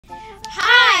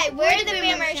Hi, we're the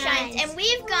Boomershines, and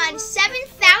we've gone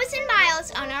 7,000 miles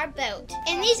on our boat.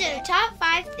 And these are the top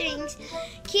 5 things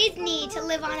kids need to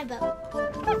live on a boat.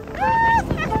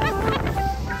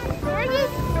 We're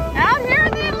just out here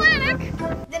in the Atlantic.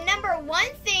 The number 1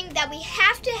 thing that we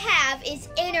have to have is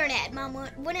internet. Mom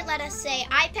wouldn't let us say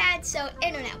iPad, so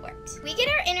internet works. We get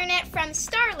our internet from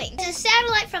Starlink. It's a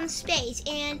satellite from space,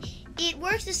 and it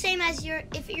works the same as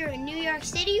if you're in New York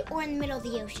City or in the middle of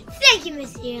the ocean. Thank you,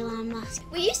 Mr. Elon Musk.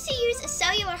 We used to use a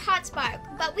cellular hotspot,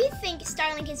 but we think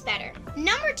Starlink is better.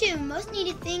 Number 2 most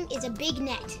needed thing is a big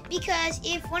net, because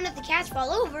if one of the cats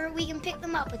fall over, we can pick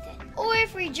them up with it. Or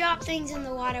if we drop things in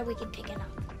the water, we can pick it up.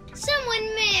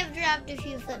 Someone may have dropped a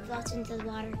few flip-flops into the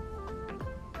water.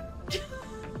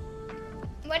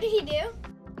 What did he do?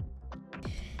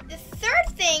 The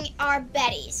third thing are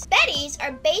beddies. Beddies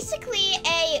are basically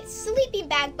a sleeping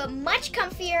bag, but much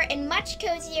comfier and much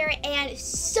cozier and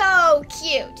so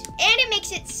cute. And it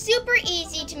makes it super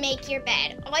easy to make your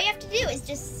bed. All you have to do is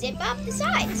just zip up the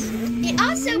sides. It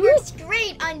also works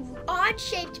great on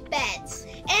odd-shaped beds.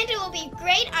 And it will be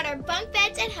great on our bunk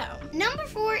beds at home. Number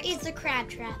 4 is the crab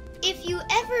trap. If you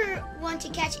ever want to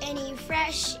catch any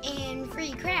fresh and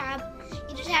free crab,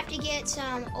 you just have to get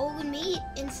some old meat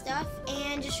and stuff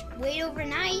and just wait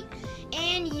overnight,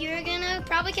 and you're gonna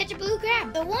probably catch a blue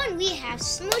crab. The one we have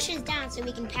smooshes down so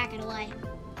we can pack it away.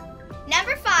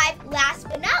 Number 5, last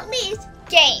but not least,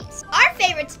 games. Our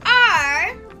favorites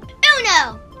are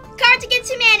Uno, Cards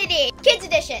Against Humanity, Kids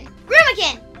Edition,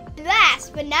 Rumikin.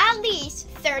 Last but not least,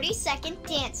 30-second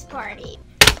dance party.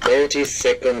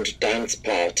 30-second dance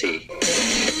party.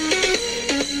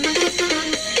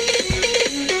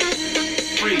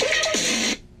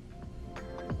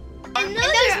 And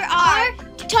those are our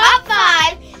top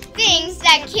 5 things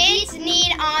that kids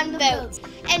need on boats.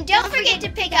 And don't forget to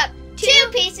pick up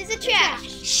 2 pieces of trash.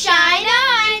 Shine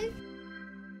on!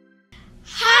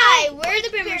 Hi, we're the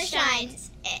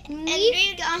Boomershines. And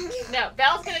we've gone... No,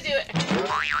 Belle's gonna do it.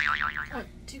 1,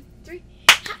 2, 3.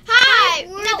 Hi,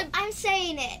 I'm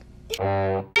saying it.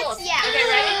 Cool. Yeah. Okay,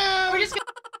 ready? We're just gonna...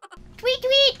 Tweet,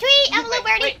 tweet, tweet, envelope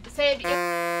birdie. Wait, say it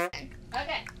again.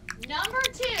 Okay. Number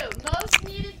 2, most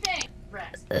needed thing.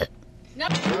 Rest.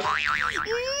 Not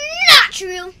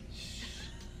true.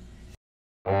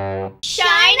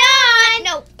 Shine on.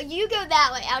 No, you go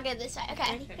that way. I'll go this way.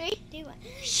 Okay. 3, 2, 1.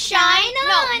 Shine on.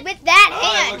 No, with that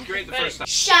hand. Looked great the first time.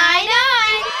 Shine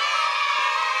on.